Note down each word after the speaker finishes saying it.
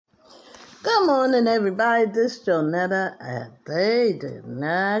Good morning, everybody. This is Jonetta, and they did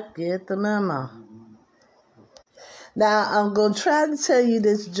not get the memo. Now, I'm going to try to tell you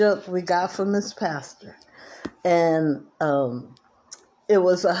this joke we got from this pastor. And it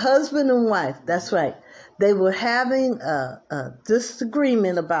was a husband and wife. That's right. They were having a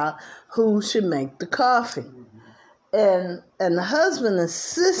disagreement about who should make the coffee. And the husband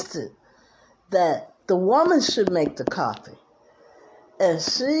insisted that the woman should make the coffee. And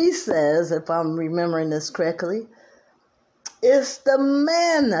she says, if I'm remembering this correctly, it's the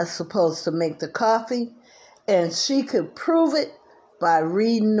man that's supposed to make the coffee, and she could prove it by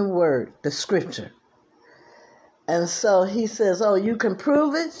reading the word, the scripture. And so he says, oh, you can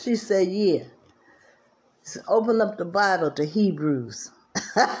prove it? She said, yeah. He said, open up the Bible to Hebrews.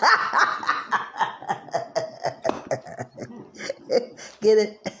 Get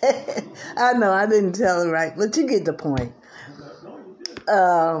it? I know, I didn't tell it right, but you get the point.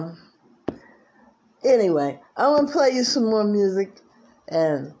 Anyway, I'm going to play you some more music.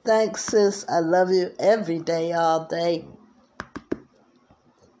 And thanks, sis. I love you every day, all day.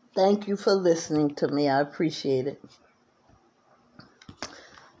 Thank you for listening to me. I appreciate it.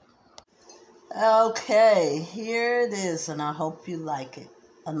 Okay, here it is, and I hope you like it.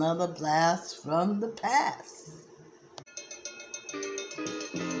 Another blast from the past.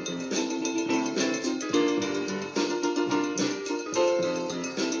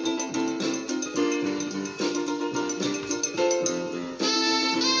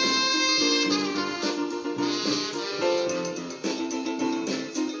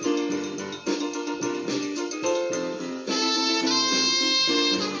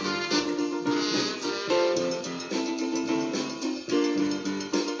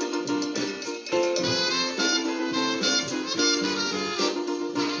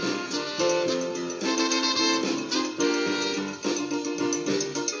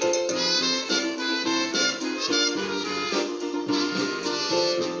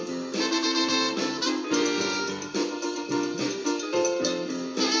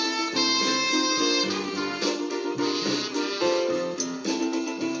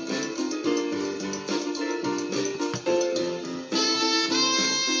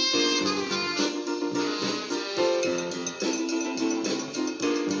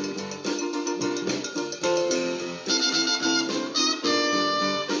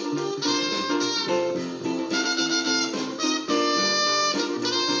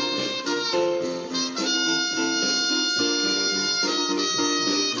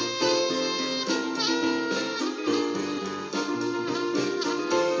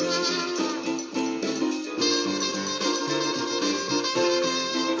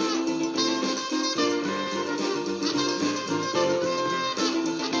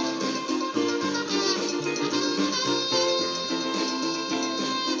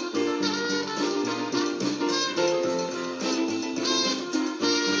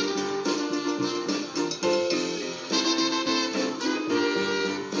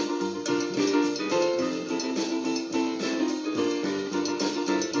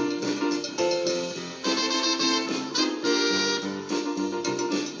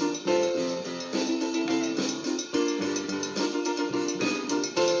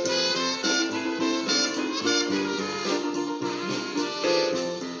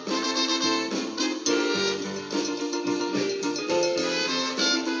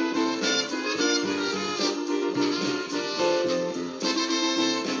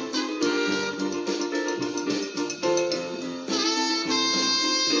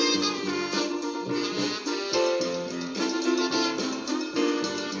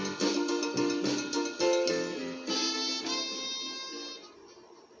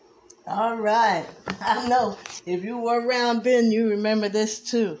 All right. I know if you were around then, you remember this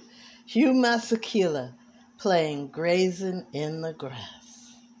too. Hugh Masekela playing Grazing in the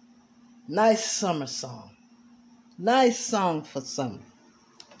Grass. Nice summer song. Nice song for summer.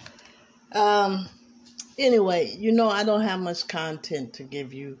 Anyway, I don't have much content to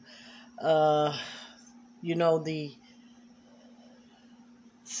give you. The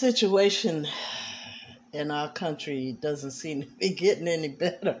situation in our country doesn't seem to be getting any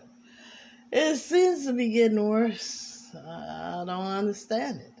better. It seems to be getting worse. I don't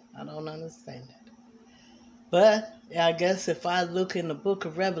understand it. But I guess if I look in the book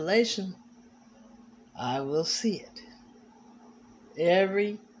of Revelation, I will see it.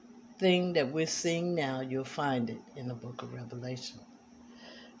 Everything that we're seeing now, you'll find it in the book of Revelation.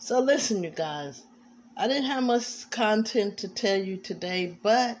 So listen, you guys. I didn't have much content to tell you today,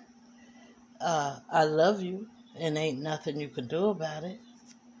 but I love you, and ain't nothing you can do about it.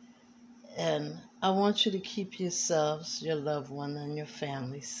 And I want you to keep yourselves, your loved one, and your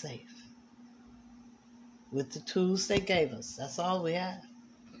family safe. with the tools they gave us. That's all we have.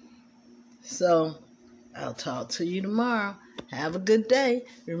 So I'll talk to you tomorrow. Have a good day.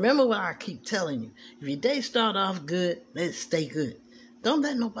 Remember what I keep telling you. If your day start off good, let it stay good. Don't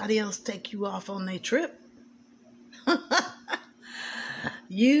let nobody else take you off on their trip.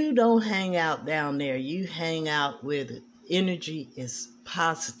 You don't hang out down there. You hang out where the energy is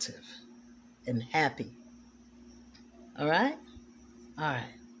positive and happy. All right? All right.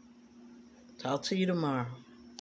 Talk to you tomorrow.